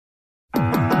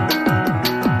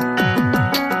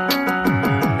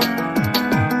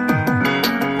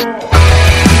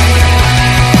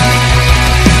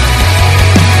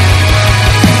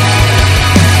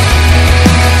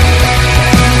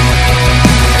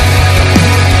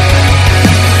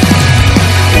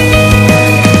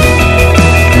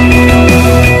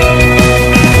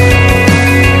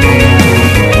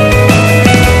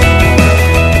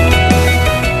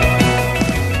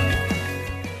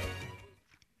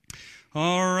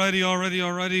Alrighty.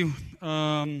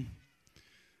 I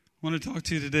want to talk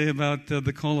to you today about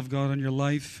the call of God on your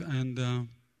life, and I'm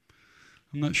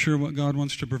not sure what God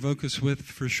wants to provoke us with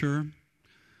for sure.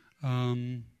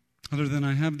 Other than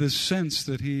I have this sense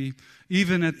that He,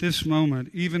 even at this moment,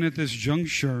 even at this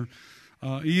juncture,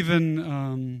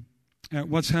 even at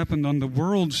what's happened on the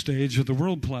world stage or the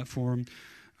world platform,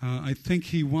 I think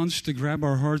He wants to grab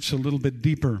our hearts a little bit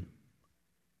deeper.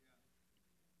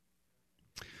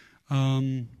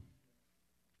 And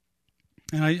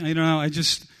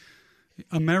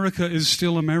America is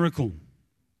still a miracle.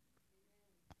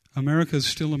 America is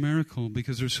still a miracle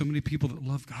because there's so many people that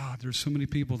love God. There's so many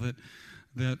people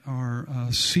that are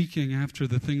seeking after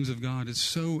the things of God. It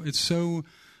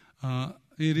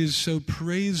is so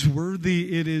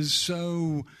praiseworthy. It is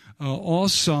so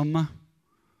awesome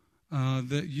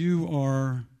that you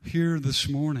are here this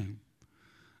morning.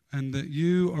 And that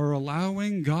you are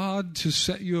allowing God to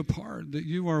set you apart, that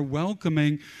you are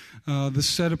welcoming the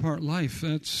set-apart life.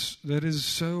 That is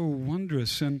so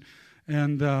wondrous, and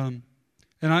I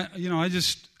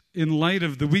just, in light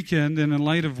of the weekend and in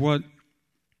light of what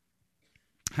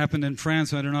happened in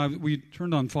France, I don't know. We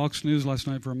turned on Fox News last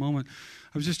night for a moment.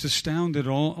 I was just astounded at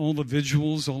all the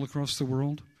vigils all across the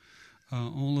world,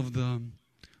 all of the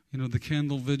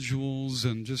candle vigils,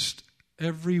 and just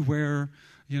everywhere.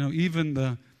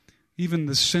 Even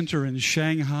the center in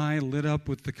Shanghai lit up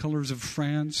with the colors of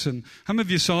France. And how many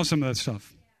of you saw some of that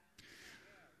stuff?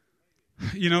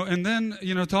 And then,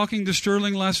 talking to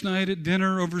Sterling last night at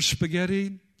dinner over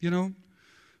spaghetti,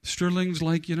 Sterling's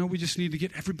like, we just need to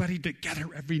get everybody together,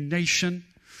 every nation.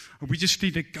 Or we just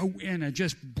need to go in and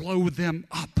just blow them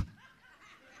up.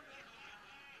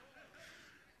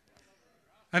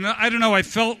 And I don't know, I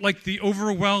felt like the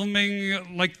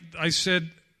overwhelming, like I said,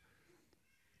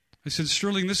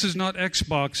 Sterling, this is not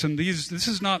Xbox, and this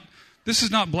is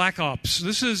not Black Ops.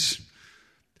 This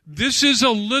is a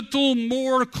little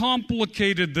more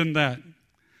complicated than that.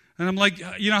 And I'm like,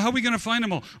 how are we going to find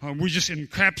them all? We just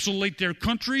encapsulate their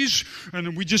countries, and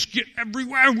then we just get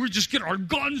everywhere, and we just get our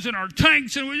guns and our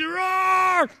tanks, and we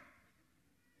roar!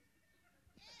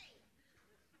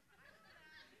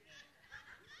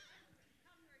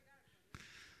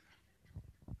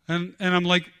 And I'm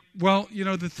like, well,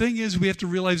 the thing is, we have to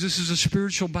realize this is a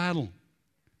spiritual battle.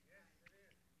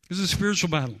 This is a spiritual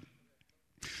battle.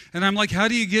 And I'm like, how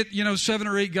do you get, 7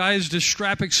 or 8 guys to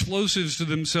strap explosives to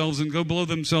themselves and go blow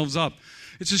themselves up?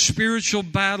 It's a spiritual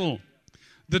battle.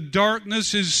 The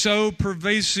darkness is so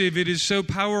pervasive. It is so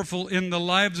powerful in the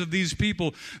lives of these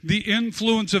people. The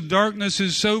influence of darkness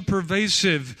is so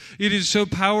pervasive. It is so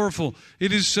powerful.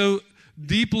 It is so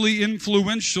deeply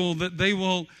influential that they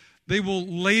will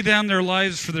lay down their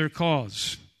lives for their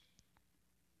cause.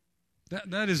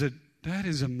 That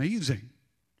is amazing.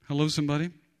 Hello,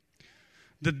 somebody?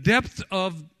 The depth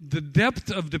of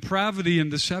depravity and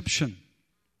deception.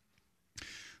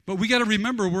 But we got to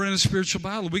remember we're in a spiritual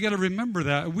battle. We got to remember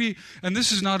that. And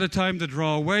this is not a time to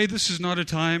draw away. This is not a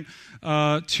time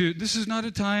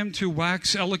to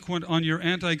wax eloquent on your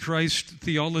antichrist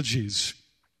theologies.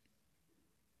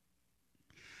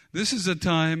 This is a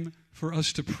time for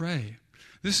us to pray.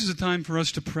 This is a time for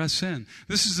us to press in.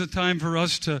 This is a time for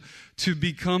us to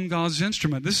become God's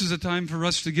instrument. This is a time for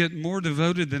us to get more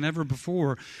devoted than ever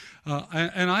before. What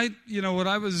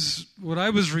I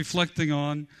was reflecting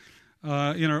on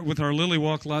with our Lily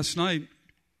Walk last night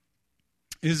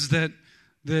is that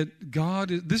God,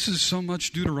 this is so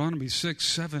much Deuteronomy 6,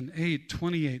 7, 8,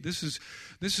 28. This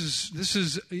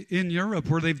is in Europe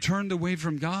where they've turned away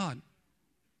from God.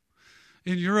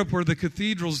 In Europe where the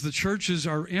cathedrals, the churches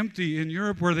are empty. In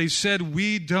Europe where they said,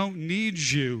 we don't need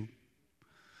you.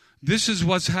 This is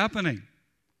what's happening.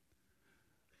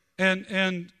 And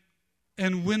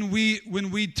when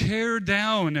we tear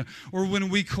down or when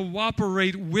we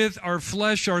cooperate with our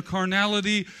flesh, our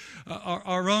carnality,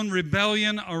 our own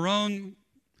rebellion, our own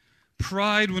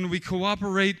pride, when we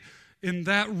cooperate in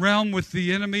that realm with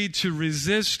the enemy to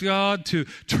resist God, to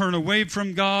turn away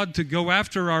from God, to go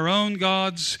after our own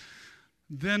gods,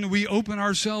 then we open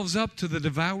ourselves up to the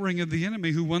devouring of the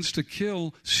enemy who wants to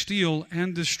kill, steal,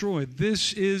 and destroy.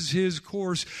 This is his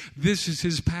course. This is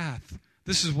his path.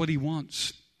 This is what he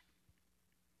wants.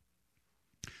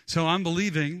 So I'm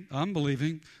believing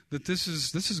that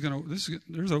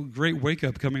there's a great wake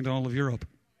up coming to all of Europe.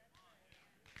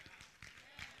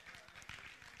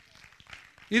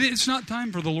 It's not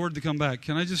time for the Lord to come back.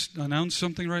 Can I just announce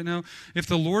something right now? If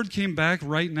the Lord came back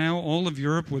right now, all of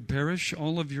Europe would perish.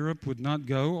 All of Europe would not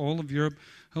go. All of Europe.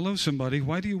 Hello, somebody.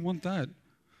 Why do you want that?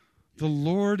 The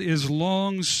Lord is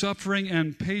long-suffering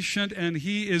and patient, and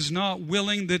He is not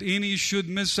willing that any should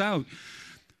miss out.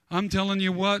 I'm telling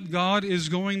you what, God is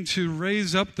going to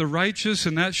raise up the righteous,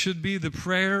 and that should be the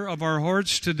prayer of our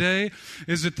hearts today,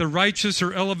 is that the righteous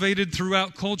are elevated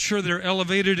throughout culture. They're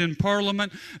elevated in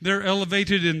parliament. They're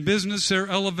elevated in business. They're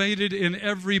elevated in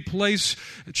every place.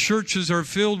 Churches are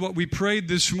filled. What we prayed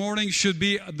this morning should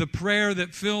be the prayer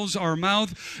that fills our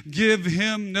mouth. Give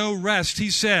him no rest. He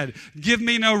said, give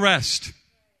me no rest.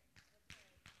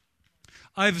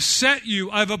 I've set you,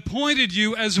 I've appointed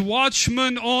you as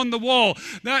watchmen on the wall.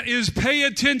 That is, pay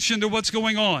attention to what's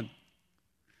going on.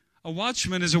 A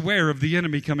watchman is aware of the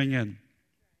enemy coming in.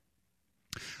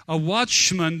 A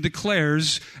watchman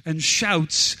declares and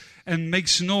shouts and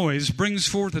makes noise, brings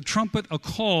forth a trumpet, a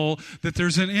call that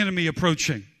there's an enemy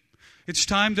approaching. It's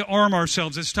time to arm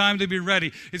ourselves. It's time to be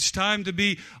ready. It's time to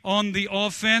be on the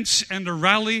offense and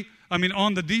to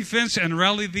on the defense and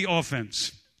rally the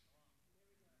offense.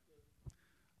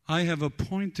 I have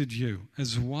appointed you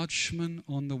as watchmen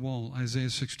on the wall, Isaiah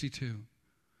 62,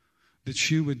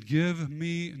 that you would give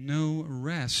me no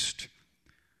rest.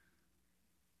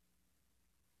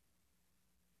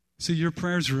 See, your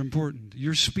prayers are important.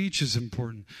 Your speech is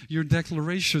important. Your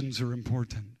declarations are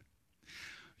important.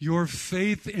 Your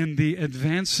faith in the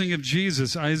advancing of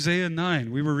Jesus, Isaiah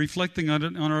 9. We were reflecting on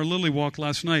it on our Lily Walk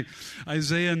last night.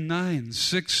 Isaiah 9,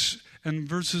 6 and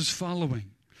verses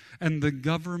following. And the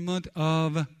government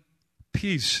of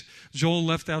peace. Joel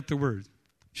left out the word.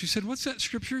 She said, what's that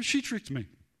scripture? She tricked me.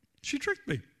 She's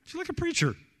like a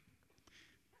preacher.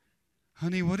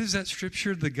 Honey, what is that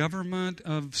scripture? The government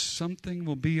of something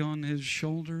will be on his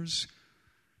shoulders.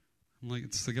 I'm like,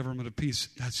 it's the government of peace.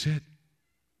 That's it.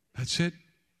 That's it.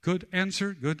 Good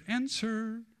answer. Good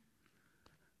answer.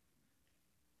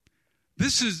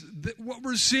 What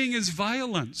we're seeing is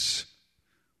violence.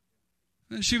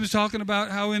 She was talking about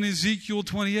how in Ezekiel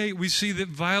 28 we see that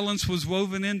violence was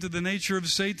woven into the nature of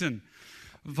Satan.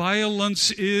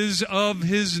 Violence is of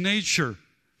his nature.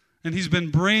 And he's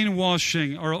been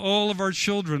brainwashing all of our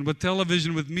children with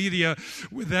television, with media,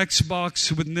 with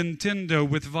Xbox, with Nintendo,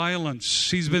 with violence.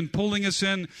 He's been pulling us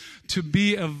in to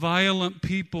be a violent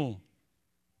people.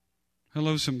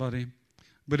 Hello, somebody.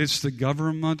 But it's the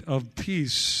government of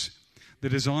peace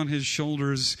that is on his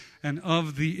shoulders, and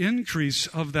of the increase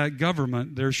of that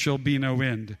government there shall be no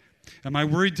end. Am I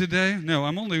worried today? No,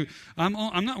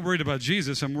 I'm not worried about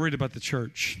Jesus. I'm worried about the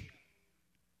church.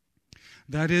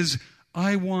 That is,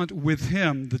 I want with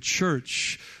him the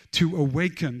church to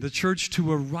awaken, the church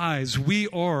to arise. We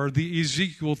are the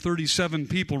Ezekiel 37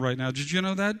 people right now. Did you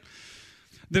know that?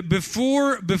 That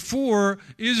before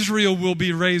Israel will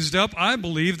be raised up, I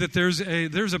believe that there's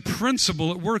a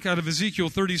principle at work out of Ezekiel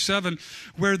 37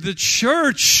 where the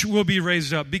church will be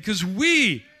raised up, because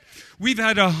we've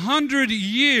had 100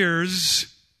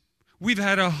 years,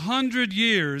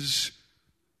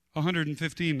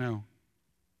 115 now,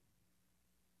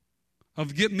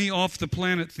 of get me off the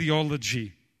planet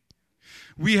theology.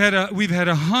 We've had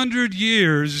 100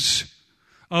 years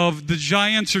of the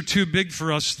giants are too big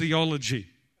for us theology.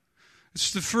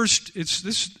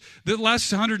 The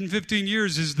last 115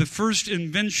 years is the first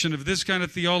invention of this kind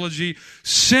of theology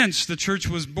since the church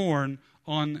was born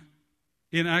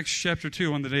in Acts chapter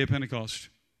 2 on the day of Pentecost.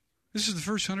 This is the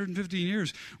first 115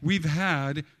 years. We've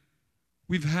had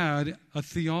a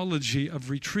theology of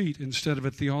retreat instead of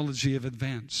a theology of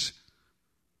advance.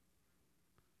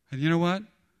 And you know what?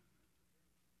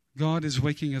 God is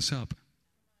waking us up.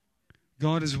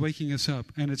 God is waking us up.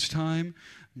 And it's time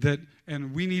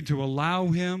and we need to allow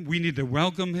him, we need to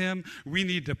welcome him, we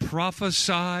need to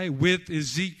prophesy with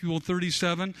Ezekiel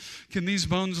 37. Can these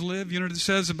bones live? You know what it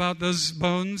says about those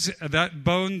bones?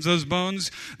 Those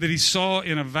bones that he saw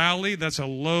in a valley, that's a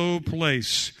low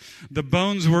place. The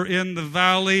bones were in the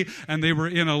valley and they were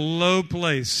in a low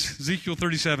place. Ezekiel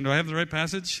 37. Do I have the right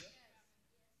passage?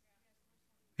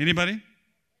 Anybody?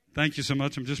 Thank you so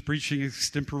much. I'm just preaching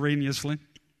extemporaneously.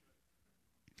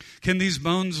 Can these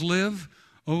bones live?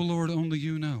 Oh, Lord, only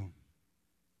you know.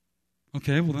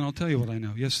 Okay, well, then I'll tell you what I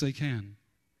know. Yes, they can.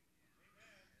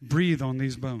 Breathe on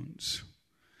these bones.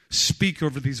 Speak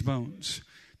over these bones.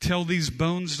 Tell these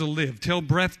bones to live. Tell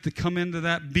breath to come into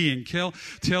that being.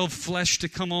 Tell flesh to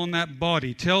come on that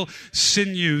body. Tell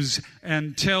sinews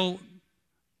and tell...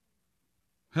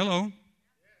 Hello?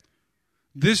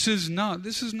 This is not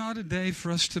a day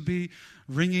for us to be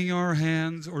wringing our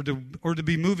hands or to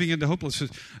be moving into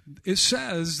hopelessness. It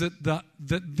says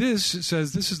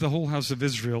this is the whole house of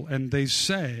Israel, and they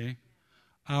say,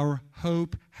 our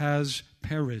hope has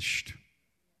perished.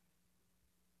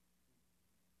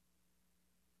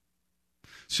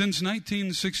 Since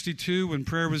 1962, when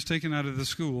prayer was taken out of the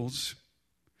schools,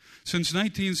 since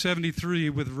 1973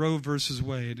 with Roe versus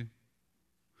Wade,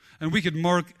 And we could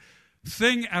mark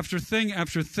thing after thing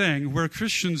after thing where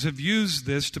Christians have used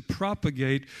this to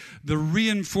propagate the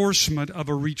reinforcement of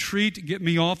a retreat, get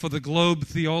me off of the globe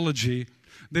theology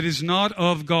that is not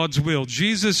of God's will.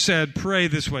 Jesus said, pray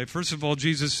this way. First of all,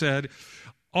 Jesus said,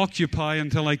 occupy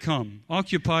until I come.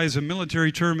 Occupy is a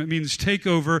military term. It means take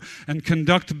over and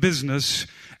conduct business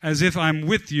as if I'm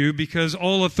with you because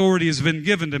all authority has been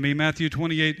given to me. Matthew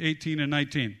 28, 18 and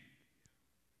 19.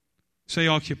 Say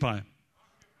occupy.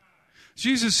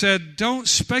 Jesus said, don't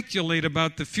speculate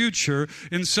about the future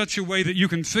in such a way that you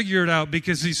can figure it out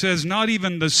because he says not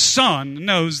even the Son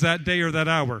knows that day or that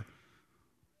hour.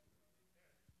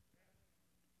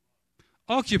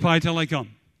 Occupy till I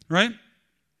come, right?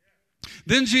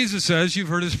 Then Jesus says, you've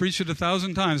heard us preach it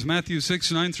 1,000 times, Matthew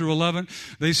 6, 9 through 11.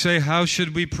 They say, how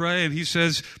should we pray? And he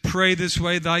says, pray this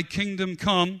way, thy kingdom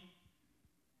come.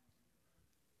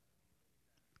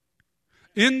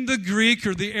 In the Greek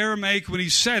or the Aramaic, when he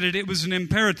said it, it was an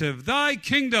imperative. Thy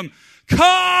kingdom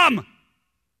come.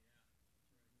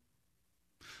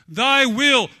 Thy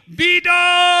will be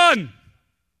done.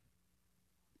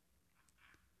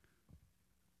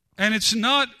 And it's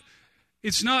not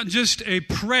just a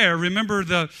prayer. Remember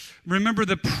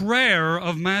the prayer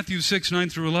of Matthew 6, 9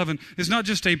 through 11. It's not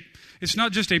just a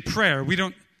prayer.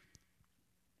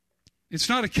 It's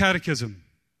not a catechism.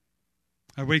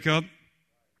 I wake up,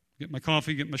 get my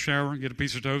coffee, get my shower, get a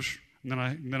piece of toast, and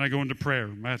then I go into prayer,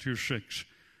 Matthew 6.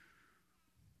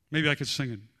 Maybe I could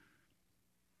sing it.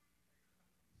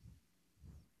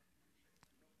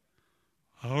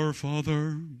 Our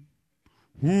Father,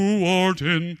 who art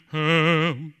in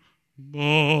heaven.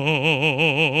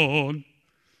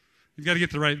 You've got to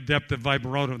get the right depth of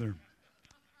vibrato there.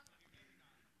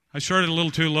 I started a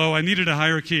little too low. I needed a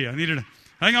higher key.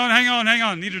 Hang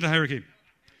on. Needed a higher key.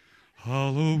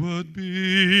 Hallowed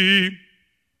be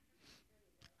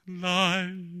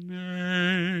thy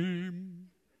name.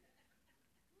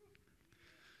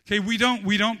 Okay, we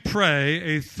don't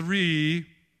pray a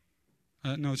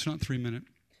no, it's not 3 minute.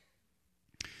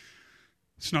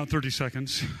 It's not 30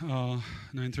 seconds,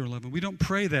 9 through 11. We don't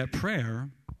pray that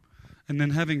prayer, and then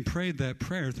having prayed that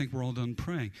prayer, think we're all done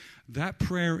praying. That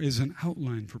prayer is an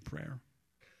outline for prayer.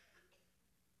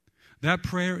 That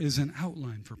prayer is an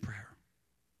outline for prayer.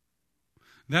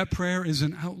 That prayer is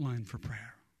an outline for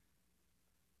prayer.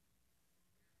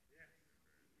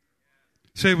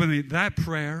 Say it with me, that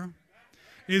prayer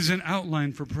is an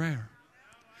outline for prayer.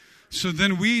 So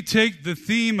then we take the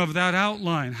theme of that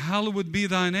outline, hallowed be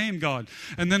thy name, God.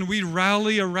 And then we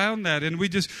rally around that and we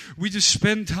just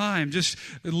spend time just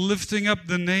lifting up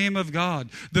the name of God,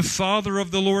 the Father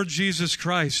of the Lord Jesus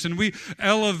Christ. And we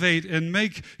elevate and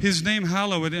make his name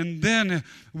hallowed. And then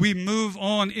we move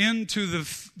on into the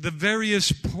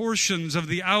various portions of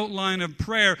the outline of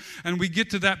prayer. And we get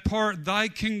to that part, thy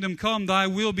kingdom come, thy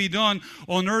will be done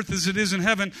on earth as it is in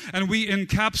heaven. And we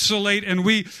encapsulate and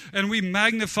we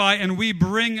magnify and we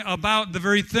bring about the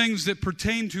very things that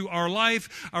pertain to our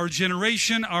life, our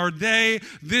generation, our day.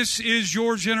 This is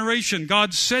your generation.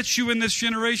 God sets you in this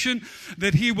generation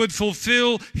that he would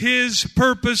fulfill his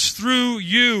purpose through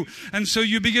you. And so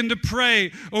you begin to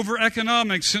pray over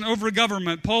economics and over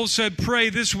government. Paul said,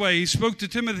 pray this way. He spoke to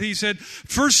Timothy. He said,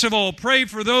 first of all, pray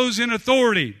for those in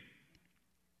authority,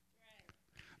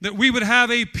 that we would have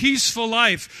a peaceful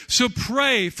life. So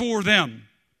pray for them.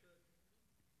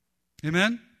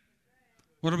 Amen?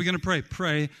 What are we going to pray?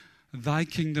 Pray, thy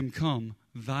kingdom come,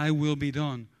 thy will be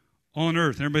done on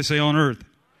earth. Everybody say on earth.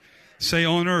 Say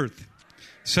on earth.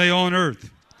 Say on earth.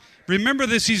 Remember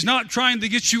this, he's not trying to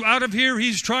get you out of here,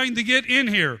 he's trying to get in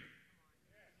here.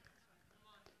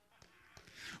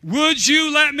 Would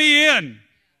you let me in?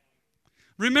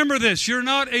 Remember this, you're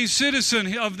not a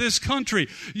citizen of this country.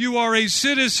 You are a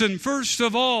citizen, first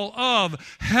of all,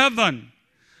 of heaven.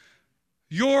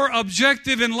 Your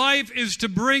objective in life is to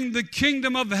bring the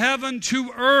kingdom of heaven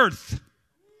to earth.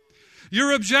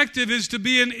 Your objective is to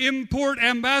be an import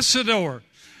ambassador.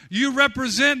 You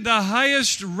represent the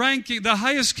highest ranking, the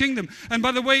highest kingdom. And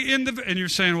by the way, and you're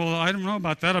saying, well, I don't know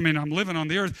about that. I mean, I'm living on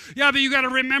the earth. Yeah, but you got to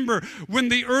remember, when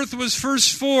the earth was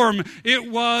first formed,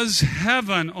 it was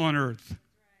heaven on earth.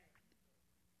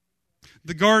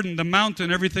 The garden, the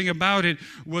mountain, everything about it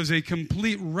was a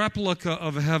complete replica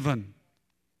of heaven.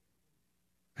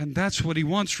 And that's what he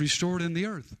wants restored in the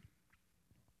earth.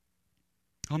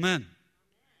 Amen.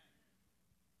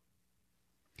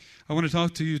 I want to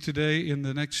talk to you today in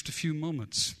the next few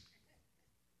moments,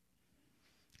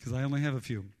 because I only have a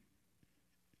few,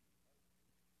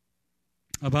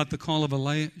 about the call of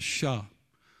Elisha.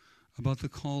 About the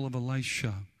call of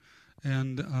Elisha.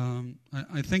 And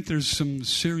I think there's some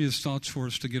serious thoughts for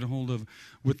us to get a hold of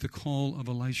with the call of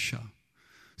Elisha.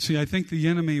 See, I think the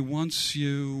enemy wants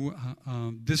you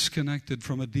disconnected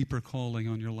from a deeper calling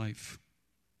on your life.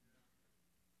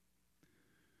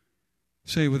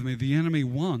 Say it with me. The enemy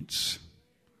wants.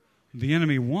 The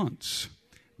enemy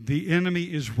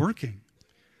is working.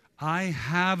 I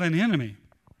have an enemy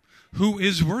who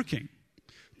is working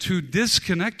to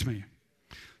disconnect me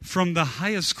from the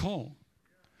highest call,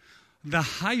 the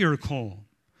higher call.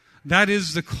 That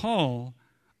is the call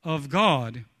of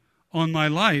God on my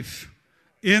life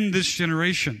in this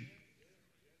generation.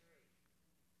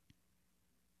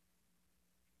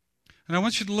 And I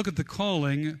want you to look at the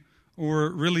calling, or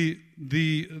really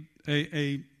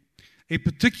a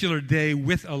particular day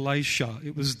with Elisha.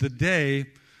 It was the day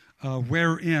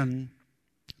wherein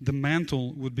the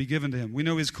mantle would be given to him. We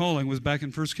know his calling was back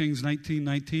in 1 Kings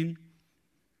 19:19.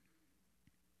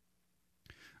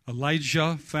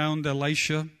 Elijah found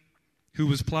Elisha, who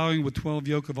was plowing with 12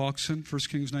 yoke of oxen, 1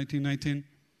 Kings 19:19,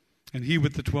 and he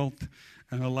with the 12th.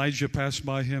 And Elijah passed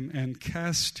by him and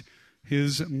cast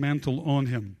his mantle on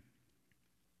him.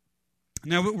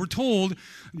 Now we're told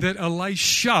that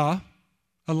Elisha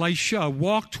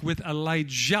walked with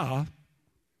Elijah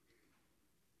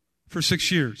for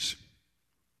 6 years.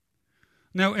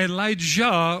 Now,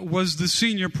 Elijah was the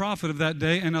senior prophet of that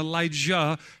day, and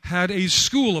Elijah had a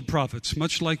school of prophets,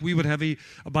 much like we would have a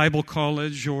Bible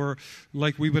college, or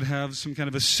like we would have some kind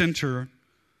of a center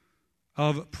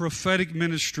of prophetic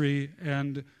ministry,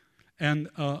 and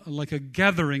like a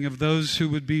gathering of those who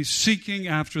would be seeking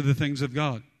after the things of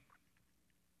God.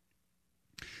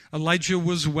 Elijah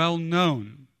was well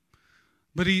known,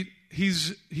 but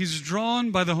he's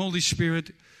drawn by the Holy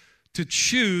Spirit to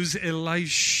choose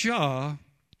Elisha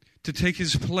to take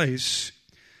his place.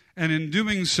 And in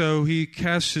doing so, he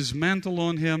casts his mantle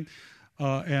on him.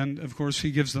 And, of course,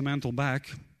 he gives the mantle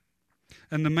back.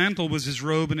 And the mantle was his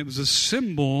robe, and it was a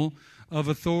symbol of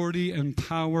authority and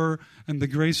power and the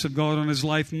grace of God on his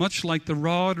life, much like the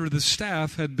rod or the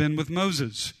staff had been with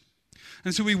Moses.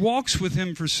 And so he walks with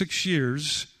him for 6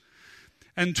 years.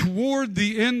 And toward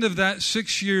the end of that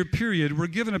 6-year period, we're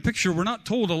given a picture. We're not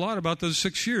told a lot about those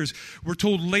 6 years. We're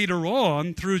told later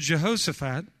on through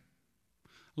Jehoshaphat,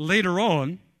 later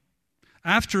on,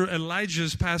 after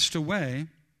Elijah's passed away,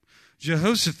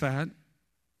 Jehoshaphat,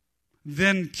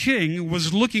 then king,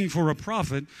 was looking for a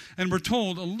prophet. And we're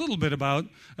told a little bit about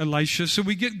Elisha. So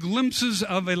we get glimpses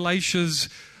of Elisha's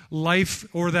life,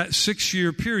 or that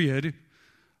 6-year period,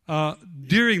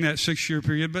 during that 6-year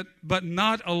period, but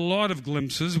not a lot of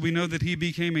glimpses. We know that he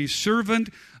became a servant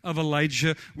of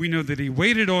Elijah. We know that he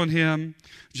waited on him.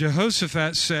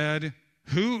 Jehoshaphat said,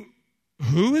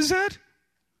 Who is that?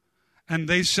 And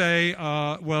they say,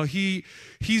 well,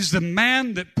 he's the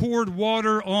man that poured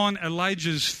water on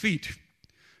Elijah's feet.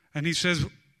 And he says,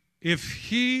 if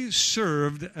he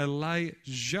served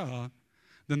Elijah,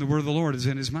 then the word of the Lord is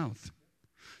in his mouth.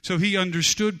 So he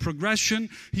understood progression.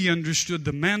 He understood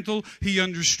the mantle. He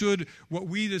understood what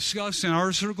we discuss in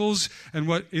our circles and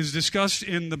what is discussed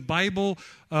in the Bible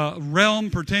realm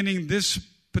pertaining this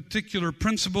particular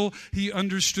principle. He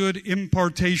understood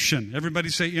impartation. Everybody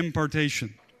say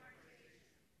impartation.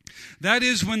 That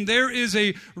is when there is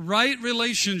a right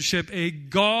relationship, a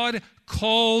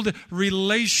God-called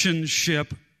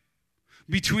relationship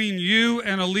between you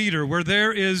and a leader, where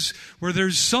there's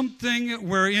something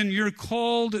wherein you're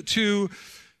called to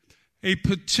a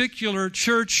particular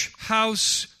church,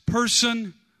 house,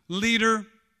 person, leader,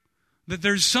 that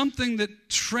there's something that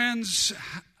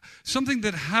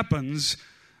happens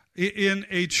in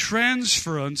a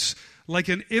transference, like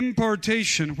an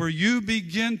impartation, where you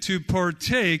begin to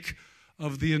partake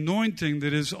of the anointing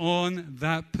that is on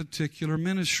that particular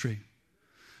ministry.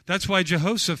 That's why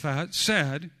Jehoshaphat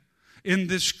said, in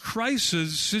this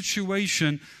crisis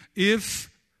situation, if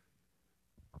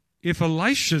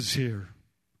Elisha's here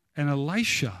and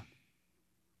Elisha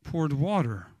poured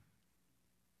water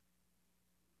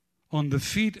on the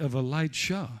feet of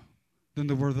Elijah, then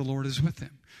the word of the Lord is with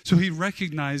him. So he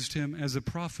recognized him as a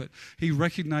prophet. He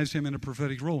recognized him in a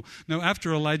prophetic role. Now,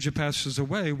 after Elijah passes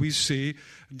away, we see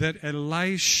that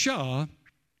Elisha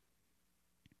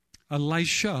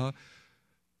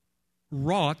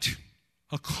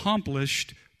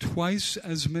accomplished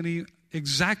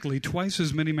exactly twice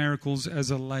as many miracles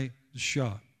as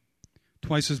Elisha.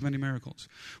 Twice as many miracles.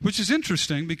 Which is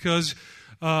interesting, because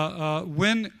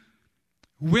when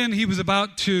he was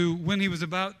about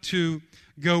to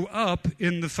go up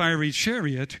in the fiery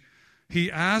chariot,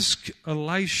 he asked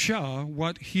Elisha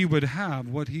what he would have,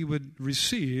 what he would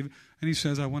receive, and he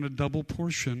says, I want a double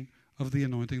portion of the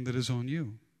anointing that is on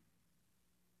you.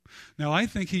 Now, I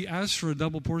think he asked for a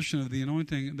double portion of the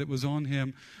anointing that was on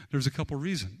him. There's a couple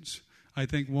reasons. I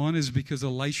think one is because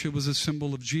Elisha was a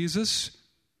symbol of Jesus.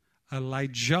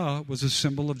 Elijah was a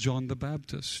symbol of John the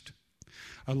Baptist.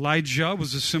 Elijah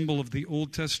was a symbol of the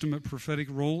Old Testament prophetic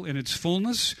role in its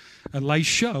fullness.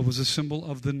 Elisha was a symbol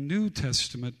of the New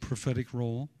Testament prophetic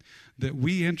role that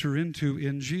we enter into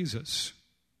in Jesus.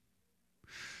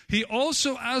 He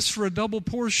also asked for a double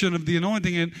portion of the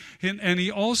anointing, and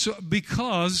he also,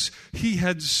 because he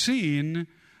had seen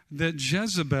that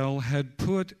Jezebel had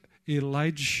put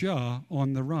Elijah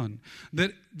on the run.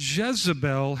 That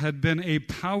Jezebel had been a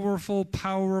powerful,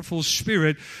 powerful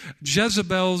spirit.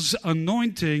 Jezebel's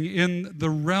anointing in the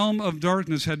realm of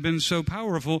darkness had been so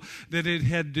powerful that it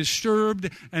had disturbed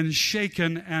and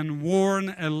shaken and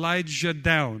worn Elijah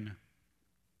down.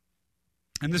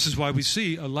 And this is why we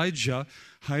see Elijah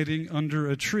hiding under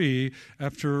a tree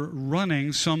after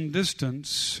running some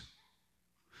distance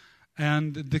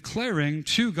and declaring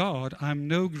to God, I'm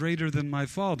no greater than my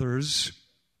fathers,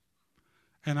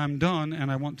 and I'm done,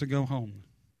 and I want to go home.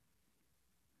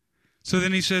 So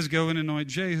then he says, go and anoint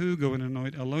Jehu, go and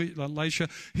anoint Elisha.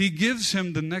 He gives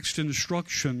him the next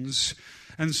instructions,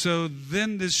 and so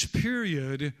then this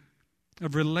period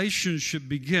of relationship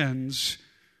begins,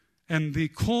 and the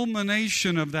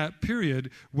culmination of that period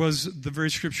was the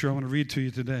very scripture I want to read to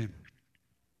you today.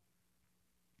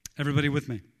 Everybody with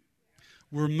me?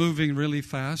 We're moving really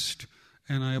fast,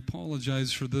 and I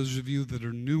apologize for those of you that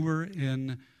are newer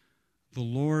in the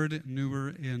Lord, newer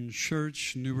in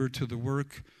church, newer to the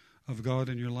work of God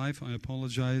in your life. I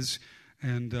apologize,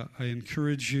 and I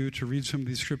encourage you to read some of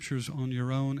these scriptures on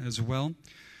your own as well.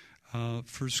 1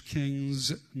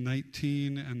 Kings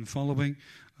 19 and following,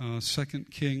 2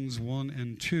 Kings 1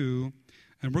 and 2,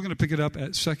 and we're going to pick it up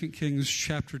at 2 Kings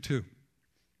chapter 2.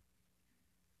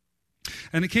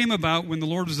 And it came about when the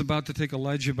Lord was about to take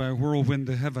Elijah by a whirlwind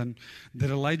to heaven,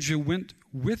 that Elijah went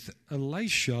with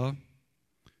Elisha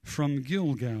from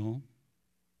Gilgal.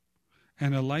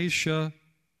 And Elijah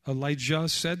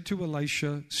said to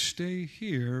Elisha, stay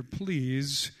here,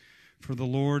 please, for the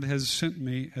Lord has sent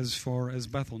me as far as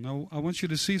Bethel. Now, I want you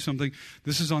to see something.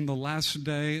 This is on the last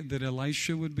day that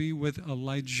Elisha would be with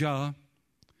Elijah.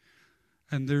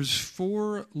 And there's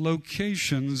 4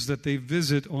 locations that they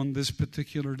visit on this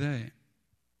particular day.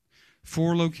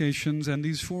 4 locations, and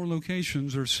these 4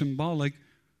 locations are symbolic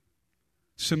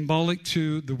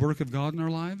to the work of God in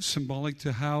our lives, symbolic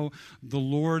to how the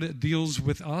Lord deals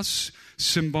with us,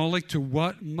 symbolic to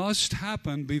what must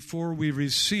happen before we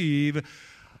receive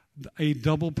a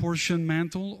double portion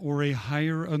mantle or a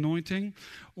higher anointing,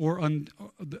 or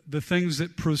the things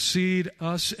that precede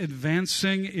us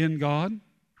advancing in God.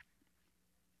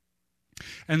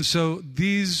 And so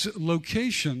these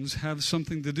locations have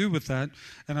something to do with that,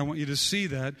 and I want you to see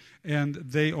that, and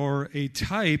they are a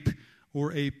type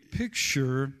or a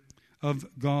picture of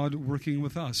God working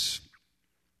with us.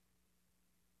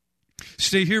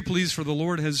 Stay here, please, for the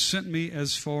Lord has sent me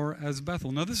as far as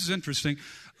Bethel. Now, this is interesting.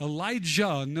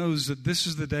 Elijah knows that this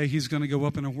is the day he's going to go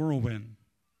up in a whirlwind.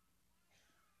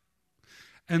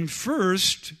 And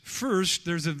first,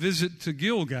 there's a visit to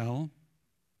Gilgal.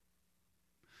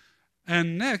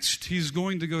 And next, he's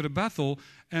going to go to Bethel.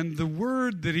 And the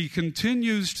word that he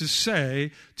continues to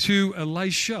say to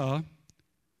Elisha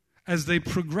as they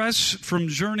progress from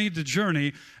journey to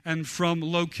journey and from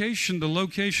location to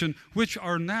location, which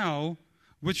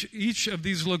each of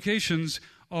these locations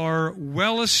are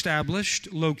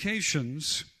well-established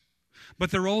locations,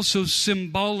 but they're also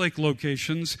symbolic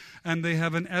locations, and they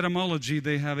have an etymology.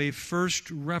 They have a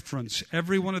first reference.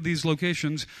 Every one of these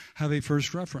locations have a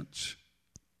first reference.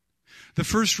 The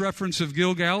first reference of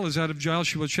Gilgal is out of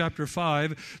Joshua chapter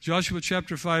 5. Joshua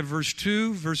chapter 5, verse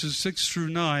 2, verses 6 through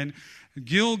 9.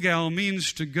 Gilgal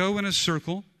means to go in a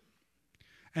circle,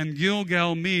 and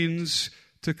Gilgal means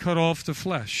to cut off the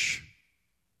flesh.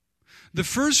 The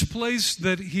first place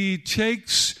that he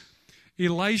takes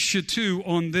Elisha to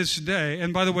on this day,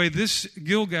 and by the way, this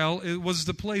Gilgal, it was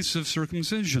the place of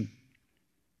circumcision.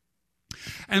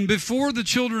 And before the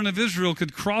children of Israel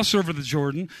could cross over the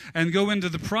Jordan and go into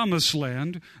the promised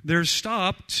land, they're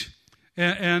stopped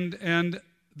and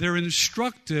they're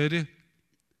instructed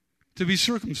to be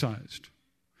circumcised.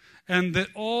 And that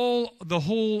the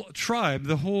whole tribe,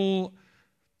 the whole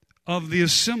of the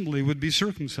assembly would be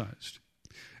circumcised.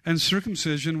 And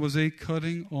circumcision was a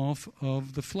cutting off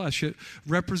of the flesh. It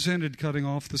represented cutting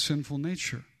off the sinful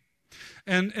nature.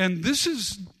 And this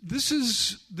is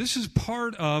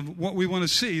part of what we want to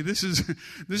see. This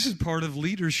is part of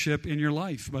leadership in your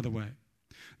life, by the way.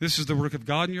 This is the work of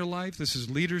God in your life. This is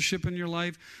leadership in your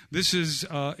life. This is,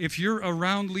 if you're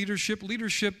around leadership,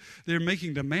 they're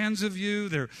making demands of you.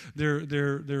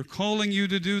 They're calling you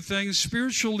to do things.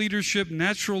 Spiritual leadership,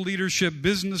 natural leadership,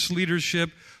 business leadership,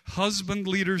 husband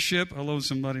leadership. Hello,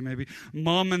 somebody maybe.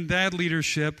 Mom and dad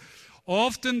leadership.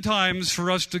 Oftentimes, for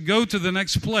us to go to the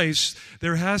next place,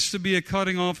 there has to be a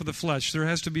cutting off of the flesh. There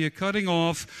has to be a cutting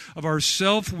off of our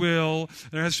self-will.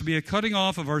 There has to be a cutting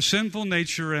off of our sinful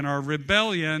nature and our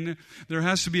rebellion. There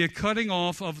has to be a cutting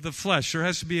off of the flesh. There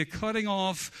has to be a cutting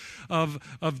off of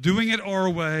doing it our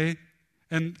way.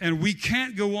 And we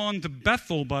can't go on to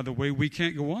Bethel, by the way. We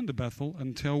can't go on to Bethel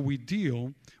until we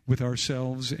deal with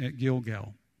ourselves at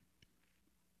Gilgal.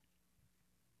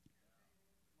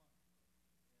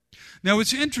 Now,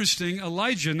 it's interesting.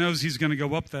 Elijah knows he's going to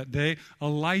go up that day.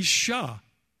 Elisha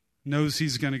knows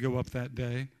he's going to go up that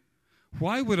day.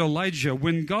 Why would Elijah,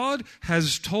 when God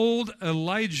has told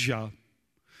Elijah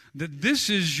that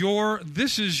this is your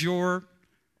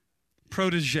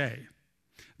protege,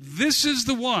 this is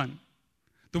the one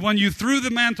you threw the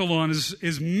mantle on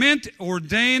is meant,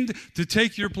 ordained to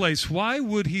take your place, why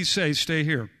would he say, stay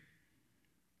here?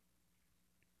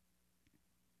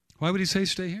 Why would he say,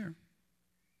 stay here?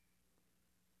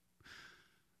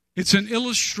 It's an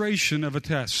illustration of a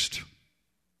test.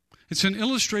 It's an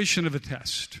illustration of a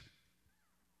test.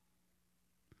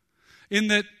 In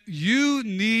that you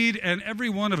need, and every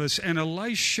one of us, and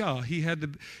Elisha, he had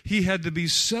to be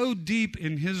so deep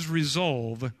in his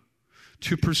resolve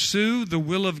to pursue the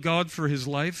will of God for his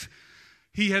life.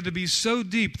 He had to be so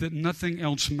deep that nothing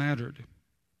else mattered.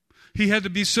 He had to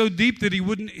be so deep that he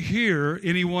wouldn't hear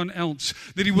anyone else,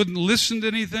 that he wouldn't listen to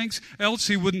anything else.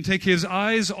 He wouldn't take his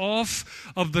eyes off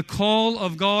of the call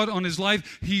of God on his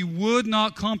life. He would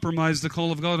not compromise the call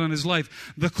of God on his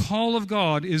life. The call of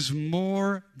God is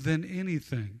more than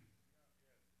anything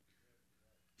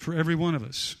for every one of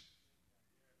us.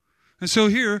 And so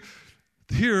here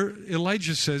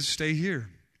Elijah says, stay here.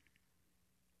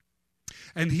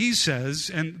 And he says,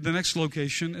 and the next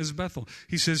location is Bethel.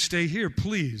 He says, stay here,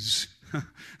 please.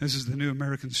 This is the New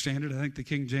American Standard. I think the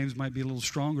King James might be a little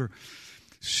stronger.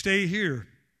 Stay here,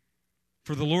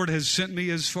 for the Lord has sent me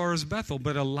as far as Bethel.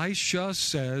 But Elisha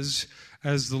says,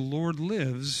 as the Lord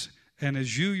lives, and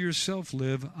as you yourself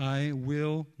live, I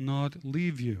will not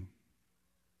leave you.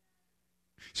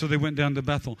 So they went down to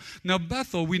Bethel. Now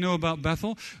Bethel, we know about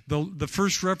Bethel. The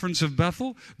first reference of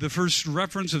Bethel, the first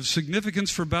reference of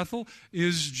significance for Bethel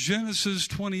is Genesis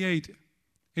 28,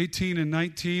 18 and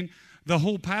 19. The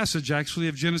whole passage actually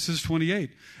of Genesis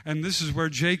 28. And this is where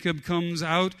Jacob comes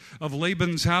out of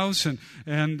Laban's house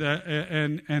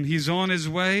and he's on his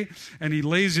way and he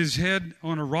lays his head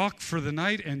on a rock for the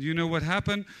night. And you know what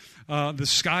happened? The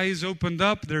skies opened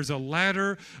up. There's a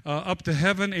ladder up to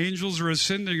heaven. Angels are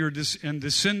ascending and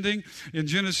descending in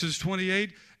Genesis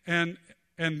 28. And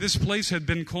this place had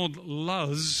been called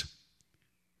Luz.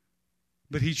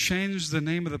 But he changed the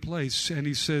name of the place. And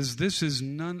he says, this is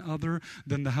none other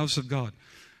than the house of God.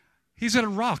 He's at a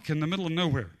rock in the middle of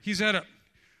nowhere. He's at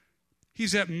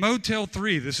Motel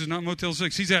 3. This is not Motel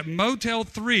 6. He's at Motel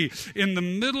 3 in the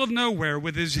middle of nowhere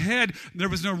with his head. There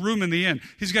was no room in the inn.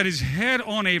 He's got his head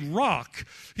on a rock.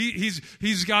 He's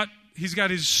got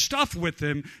his stuff with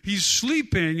him. He's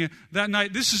sleeping that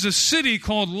night. This is a city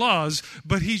called Luz,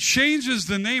 but he changes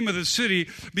the name of the city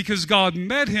because God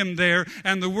met him there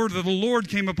and the word of the Lord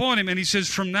came upon him. And he says,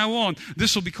 from now on,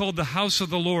 this will be called the house of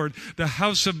the Lord, the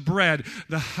house of bread,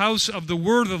 the house of the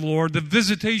word of the Lord, the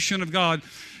visitation of God.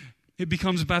 It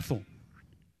becomes Bethel.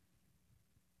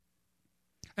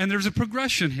 And there's a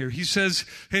progression here. He says,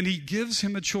 and he gives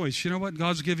him a choice. You know what?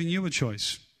 God's giving you a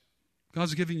choice.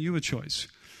 God's giving you a choice.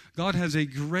 God has a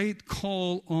great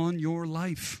call on your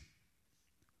life.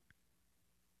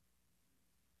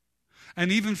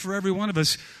 And even for every one of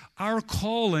us, our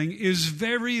calling is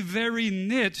very, very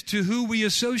knit to who we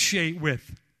associate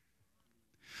with.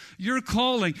 Your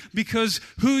calling, because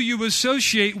who you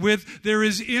associate with, there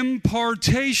is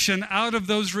impartation out of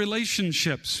those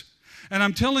relationships. And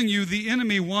I'm telling you, the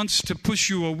enemy wants to push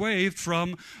you away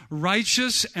from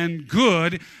righteous and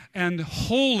good and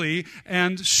holy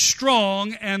and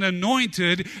strong and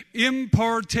anointed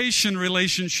impartation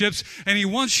relationships. And he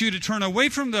wants you to turn away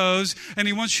from those, and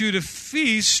he wants you to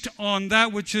feast on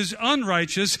that which is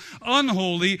unrighteous,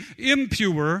 unholy,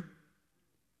 impure.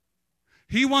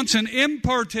 He wants an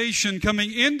impartation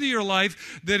coming into your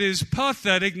life that is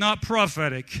pathetic, not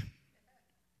prophetic.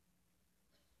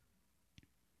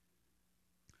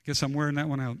 Guess I'm wearing that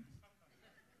one out.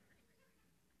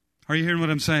 Are you hearing what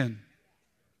I'm saying?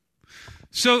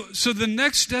 So the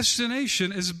next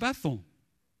destination is Bethel,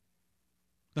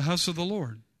 the house of the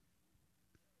Lord.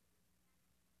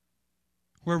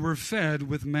 where we're fed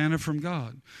with manna from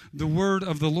God. The word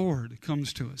of the Lord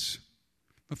comes to us.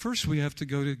 But first we have to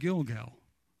go to Gilgal.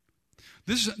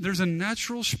 There's a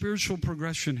natural spiritual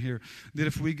progression here, that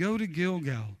if we go to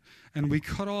Gilgal and we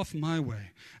cut off my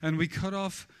way, and we cut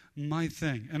off my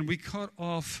thing, and we cut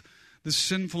off the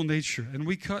sinful nature, and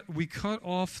we cut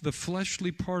off the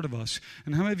fleshly part of us.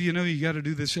 And how many of you know you got to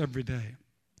do this every day?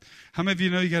 How many of you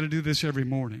know you got to do this every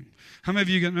morning? How many of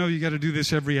you know you got to do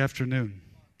this every afternoon?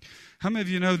 How many of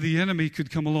you know the enemy could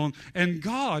come along and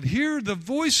God, hear the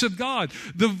voice of God,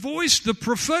 the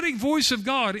prophetic voice of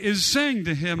God is saying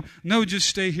to him, no, just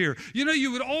stay here. You know,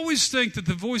 you would always think that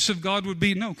the voice of God would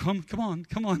be, no, come on.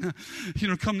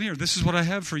 Come near. This is what I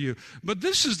have for you. But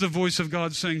this is the voice of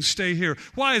God saying, stay here.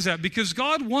 Why is that? Because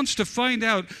God wants to find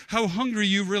out how hungry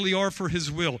you really are for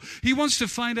his will. He wants to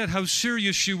find out how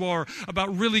serious you are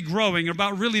about really growing,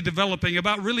 about really developing,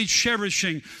 about really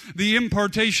cherishing the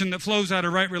impartation that flows out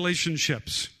of right relationships.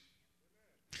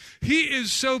 He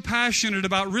is so passionate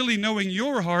about really knowing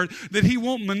your heart that he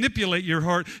won't manipulate your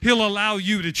heart. He'll allow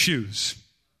you to choose.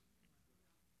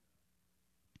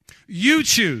 You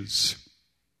choose.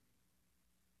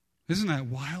 Isn't that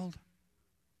wild?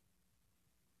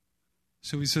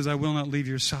 So he says, I will not leave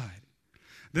your side.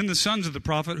 Then the sons of the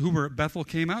prophet who were at Bethel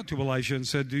came out to Elisha and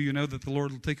said, do you know that the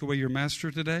Lord will take away your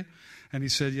master today? And he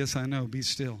said, yes, I know. Be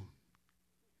still.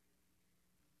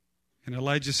 And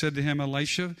Elijah said to him,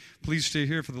 Elisha, please stay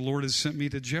here, for the Lord has sent me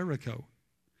to Jericho.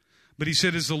 But he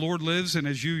said, as the Lord lives and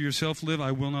as you yourself live,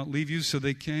 I will not leave you. So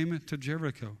they came to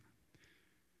Jericho.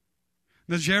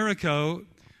 Now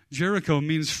Jericho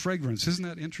means fragrance. Isn't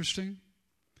that interesting?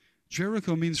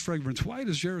 Jericho means fragrance. Why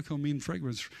does Jericho mean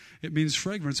fragrance? It means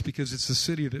fragrance because it's the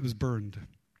city that was burned.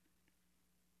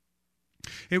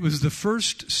 It was the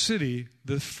first city,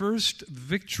 the first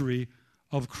victory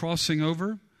of crossing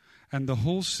over. And the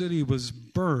whole city was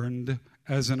burned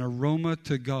as an aroma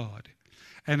to God.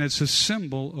 And it's a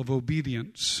symbol of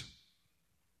obedience.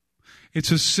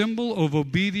 It's a symbol of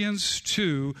obedience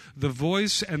to the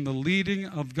voice and the leading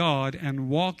of God and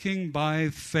walking by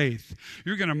faith.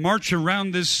 You're going to march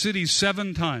around this city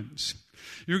 7 times.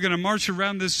 You're going to march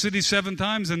around this city 7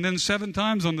 times and then 7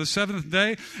 times on the 7th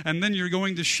day, and then you're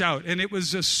going to shout. And it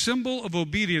was a symbol of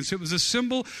obedience. It was a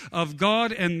symbol of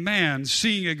God and man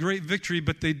seeing a great victory,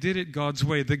 but they did it God's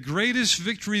way. The greatest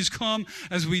victories come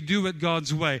as we do it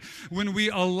God's way. When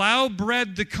we allow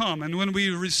bread to come, and when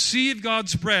we receive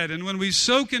God's bread, and when we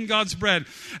soak in God's bread,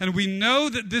 and we know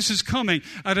that this is coming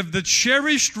out of the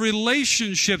cherished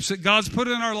relationships that God's put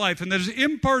in our life, and there's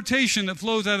impartation that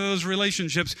flows out of those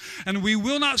relationships, and we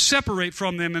will not separate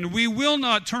from them, and we will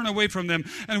not turn away from them,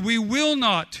 and we will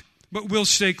not, but we'll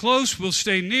stay close, we'll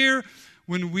stay near.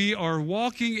 When we are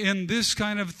walking in this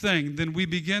kind of thing, then we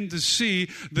begin to see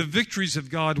the victories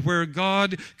of God, where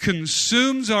God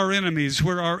consumes our enemies,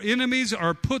 where our enemies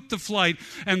are put to flight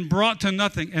and brought to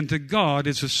nothing, and to God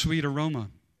it's a sweet aroma.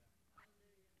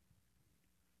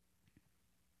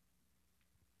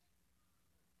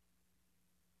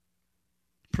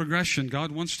 Progression.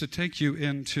 God wants to take you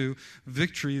into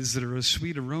victories that are a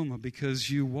sweet aroma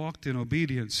because you walked in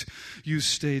obedience. You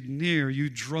stayed near. You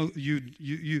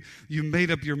made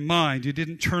up your mind. You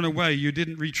didn't turn away. You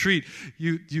didn't retreat.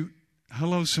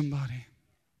 Hello, somebody.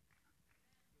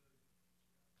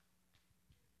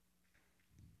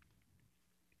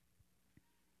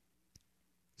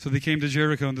 So they came to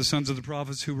Jericho, and the sons of the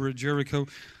prophets who were at Jericho.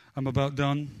 I'm about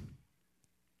done,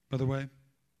 by the way.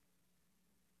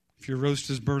 If your roast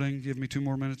is burning, give me 2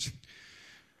 more minutes.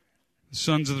 The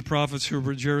sons of the prophets who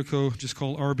were at Jericho, just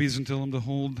call Arby's and tell them to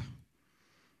hold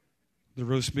the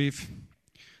roast beef.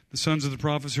 The sons of the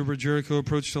prophets who were at Jericho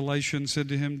approached Elisha and said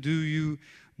to him, do you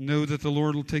know that the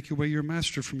Lord will take away your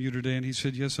master from you today? And he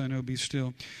said, yes, I know, be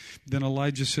still. Then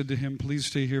Elijah said to him, please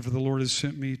stay here, for the Lord has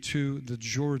sent me to the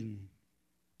Jordan.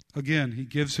 Again, he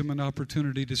gives him an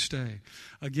opportunity to stay.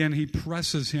 Again, he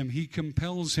presses him. He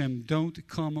compels him, don't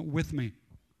come with me.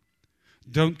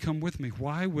 Don't come with me.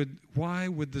 Why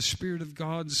would the Spirit of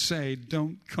God say,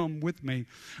 don't come with me,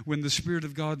 when the Spirit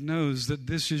of God knows that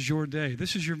this is your day?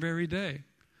 This is your very day.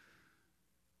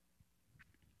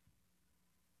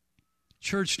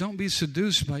 Church, don't be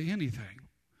seduced by anything.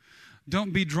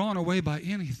 Don't be drawn away by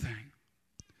anything.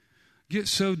 Get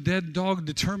so dead dog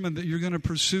determined that you're going to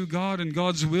pursue God and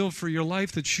God's will for your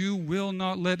life that you will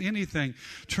not let anything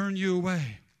turn you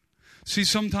away. See,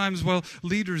 sometimes,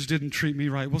 leaders didn't treat me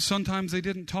right. Sometimes they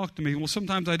didn't talk to me.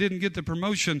 Sometimes I didn't get the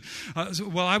promotion.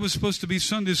 I was supposed to be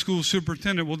Sunday school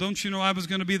superintendent. Don't you know I was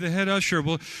going to be the head usher?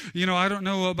 I don't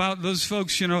know about those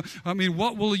folks,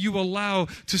 what will you allow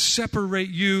to separate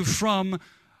you from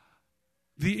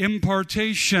the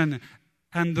impartation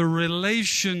and the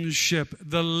relationship,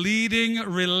 the leading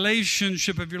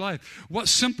relationship of your life. What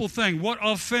simple thing, what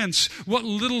offense, what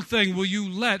little thing will you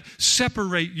let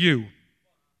separate you?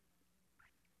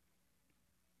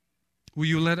 Will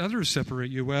you let others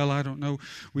separate you? Well, I don't know.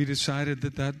 We decided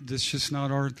that's just not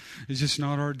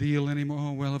our deal anymore.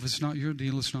 Oh, well, if it's not your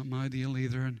deal, it's not my deal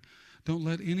either. And don't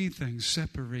let anything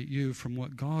separate you from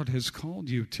what God has called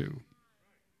you to.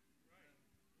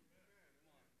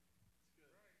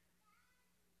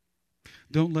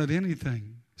 Don't let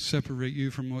anything separate you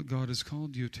from what God has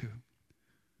called you to.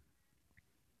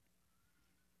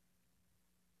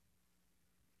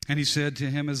 And he said to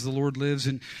him, as the Lord lives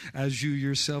and as you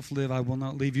yourself live, I will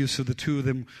not leave you. So the two of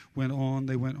them went on.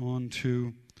 They went on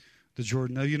to the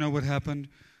Jordan. Now, you know what happened?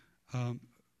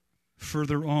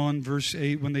 Further on, verse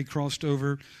 8, when they crossed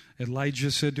over,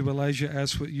 Elijah said to Elijah,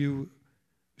 ask what you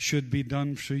should be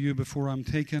done for you before I'm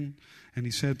taken. And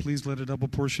he said, please let a double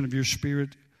portion of your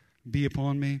spirit be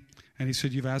upon me. And he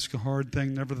said, you've asked a hard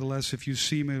thing. Nevertheless, if you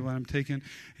see me when I'm taken,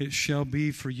 it shall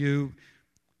be for you.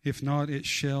 If not, it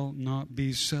shall not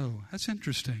be so. That's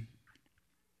interesting.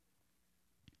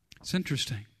 It's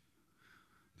interesting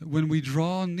that when we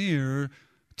draw near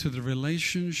to the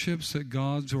relationships that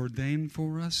God's ordained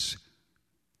for us,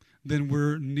 then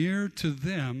we're near to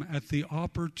them at the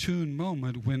opportune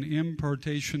moment when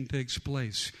impartation takes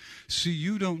place. See,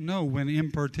 you don't know when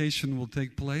impartation will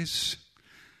take place.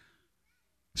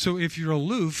 So if you're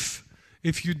aloof,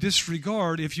 if you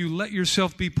disregard, if you let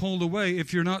yourself be pulled away,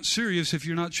 if you're not serious, if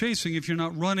you're not chasing, if you're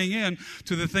not running in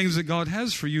to the things that God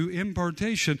has for you,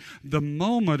 impartation, the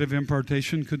moment of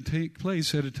impartation could take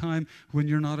place at a time when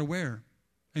you're not aware.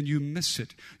 And you miss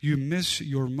it. You miss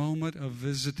your moment of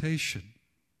visitation.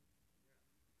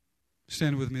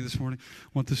 Stand with me this morning. I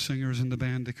want the singers and the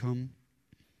band to come.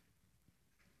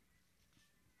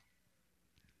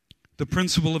 The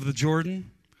principle of the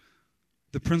Jordan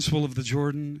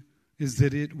is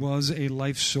that it was a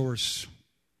life source.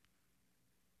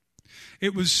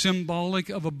 It was symbolic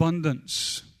of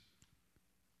abundance.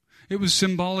 It was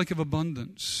symbolic of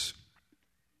abundance.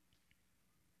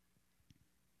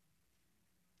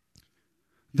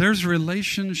 There's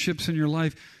relationships in your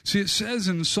life. See, it says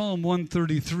in Psalm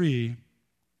 133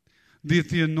 that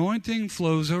the anointing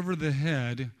flows over the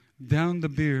head, down the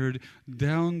beard,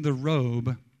 down the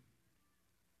robe.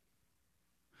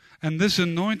 And this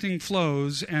anointing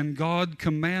flows, and God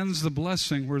commands the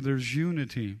blessing where there's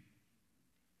unity.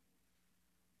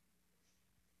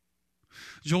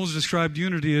 Joel's described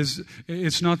unity as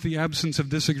it's not the absence of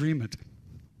disagreement.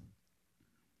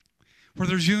 Where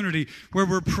there's unity, where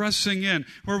we're pressing in,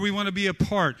 where we want to be a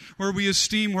part, where we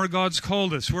esteem where God's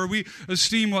called us, where we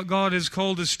esteem what God has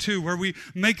called us to, where we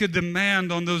make a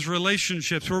demand on those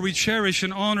relationships, where we cherish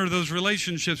and honor those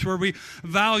relationships, where we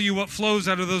value what flows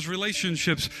out of those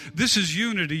relationships. This is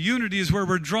unity. Unity is where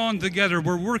we're drawn together,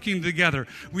 we're working together.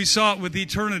 We saw it with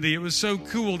eternity. It was so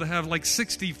cool to have like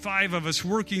 65 of us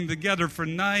working together for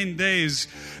 9 days.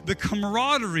 The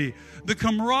camaraderie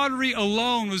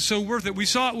alone was so worth it. We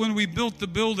saw it when we built the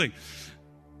building.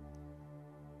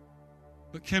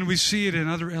 But can we see it in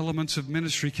other elements of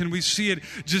ministry? Can we see it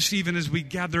just even as we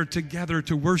gather together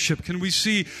to worship? Can we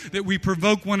see that we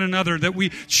provoke one another, that we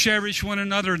cherish one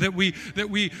another, that we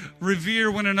revere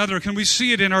one another? Can we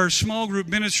see it in our small group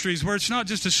ministries where it's not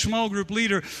just a small group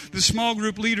leader? The small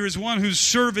group leader is one who's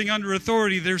serving under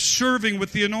authority. They're serving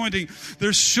with the anointing.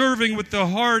 They're serving with the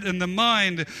heart and the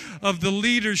mind of the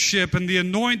leadership and the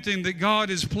anointing that God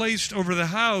has placed over the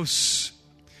house.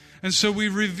 And so we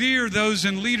revere those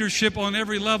in leadership on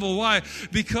every level. Why?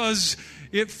 Because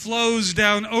it flows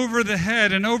down over the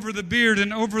head and over the beard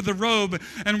and over the robe.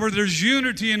 And where there's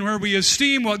unity and where we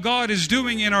esteem what God is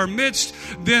doing in our midst,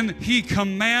 then He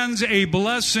commands a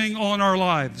blessing on our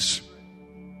lives.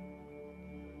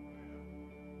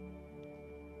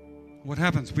 What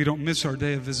happens? We don't miss our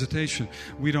day of visitation.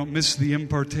 We don't miss the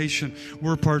impartation.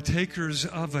 We're partakers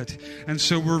of it. And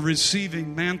so we're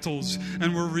receiving mantles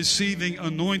and we're receiving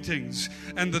anointings.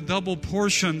 And the double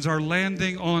portions are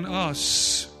landing on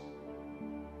us.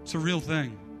 It's a real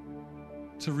thing.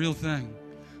 It's a real thing.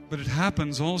 But it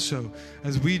happens also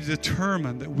as we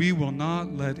determine that we will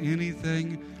not let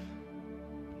anything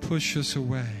push us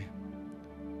away.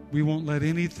 We won't let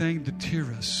anything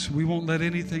deter us. We won't let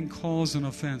anything cause an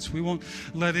offense. We won't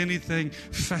let anything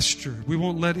fester. We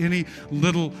won't let any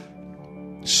little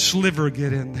sliver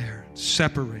get in there.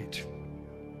 Separate.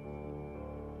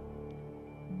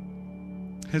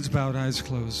 Heads bowed, eyes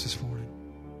closed this morning.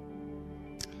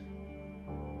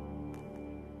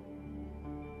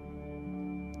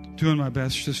 Doing my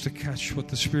best just to catch what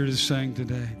the Spirit is saying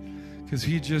today. because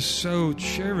He just so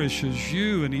cherishes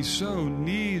you, and He so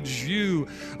needs you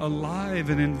alive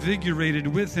and invigorated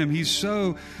with Him. He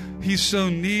so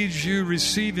needs you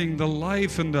receiving the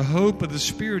life and the hope of the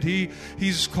Spirit.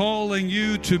 He's calling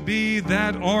you to be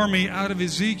that army out of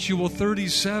Ezekiel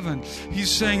 37.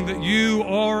 He's saying that you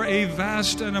are a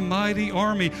vast and a mighty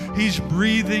army. He's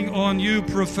breathing on you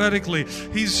prophetically.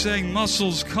 He's saying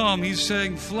muscles come. He's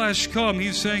saying flesh come.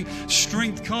 He's saying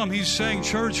strength come. He's saying,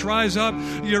 church, rise up.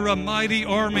 You're a mighty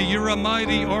army. You're a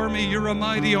mighty army. You're a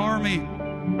mighty army.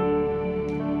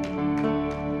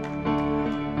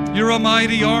 You're a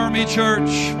mighty army,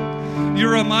 church.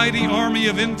 You're a mighty army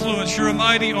of influence. You're a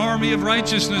mighty army of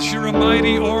righteousness. You're a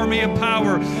mighty army of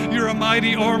power. You're a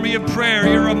mighty army of prayer.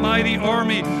 You're a mighty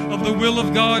army of the will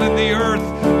of God in the earth.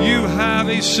 You have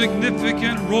a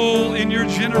significant role in your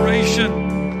generation.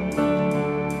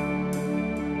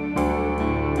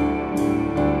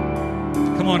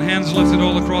 Come on, hands lifted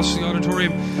all across the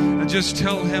auditorium, and just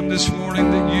tell Him this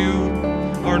morning that you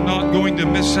are not going to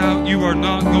miss out. You are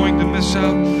not going to miss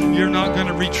out. You're not going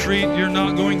to retreat. You're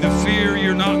not going to fear.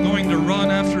 You're not going to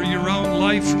run after your own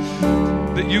life.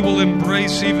 That you will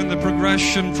embrace even the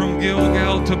progression from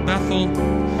Gilgal to Bethel,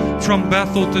 from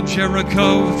Bethel to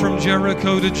Jericho, from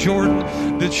Jericho to Jordan.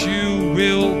 That you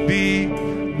will be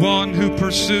one who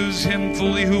pursues Him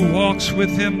fully, who walks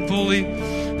with Him fully,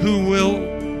 who will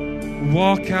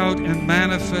walk out and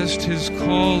manifest His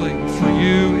calling for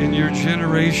you in your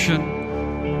generation.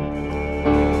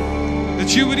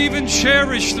 That you would even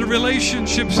cherish the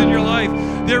relationships in your life.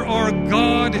 There are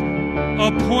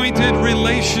God-appointed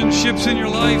relationships in your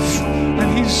life.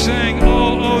 And He's saying,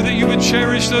 oh, that you would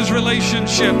cherish those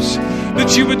relationships.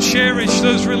 That you would cherish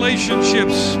those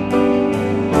relationships.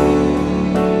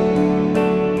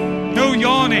 No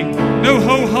yawning, no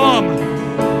ho-hum,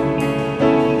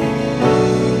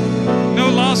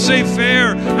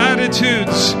 laissez-faire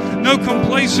attitudes, no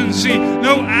complacency,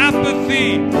 no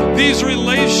apathy. These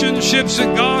relationships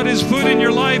that God has put in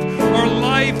your life are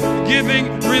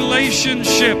life-giving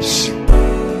relationships.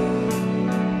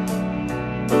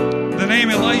 The name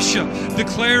Elisha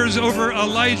declares over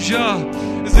Elijah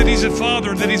is that he's a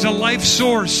father, that he's a life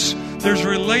source. There's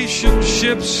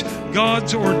relationships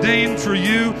God's ordained for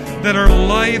you that are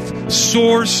life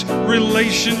source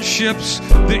relationships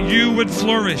that you would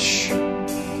flourish.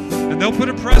 And they'll put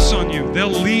a press on you. They'll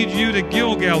lead you to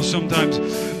Gilgal sometimes.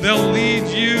 They'll lead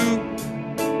you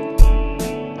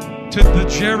to the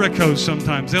Jericho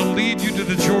sometimes. They'll lead you to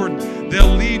the Jordan.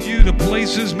 They'll lead you to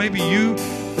places maybe you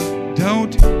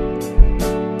don't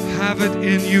have it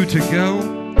in you to go,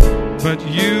 but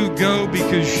you go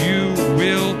because you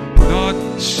will not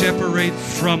separate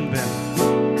from them.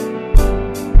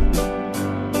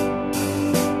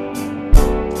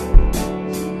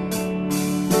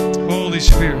 Holy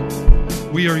Spirit,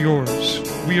 we are yours.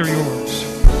 We are yours.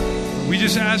 We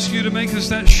just ask you to make us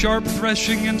that sharp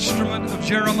threshing instrument of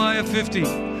Jeremiah 50.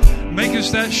 Make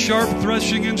us that sharp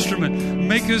threshing instrument.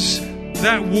 Make us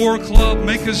that war club.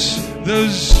 Make us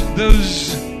those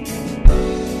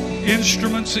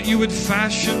instruments that you would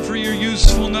fashion for your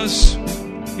usefulness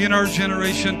in our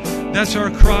generation. That's our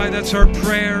cry. That's our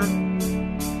prayer.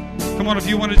 Come on, if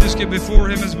you want to just get before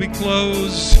Him as we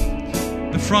close.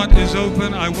 The front is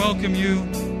open. I welcome you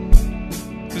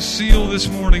to seal this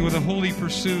morning with a holy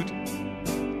pursuit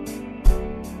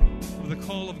of the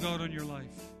call of God on your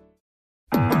life.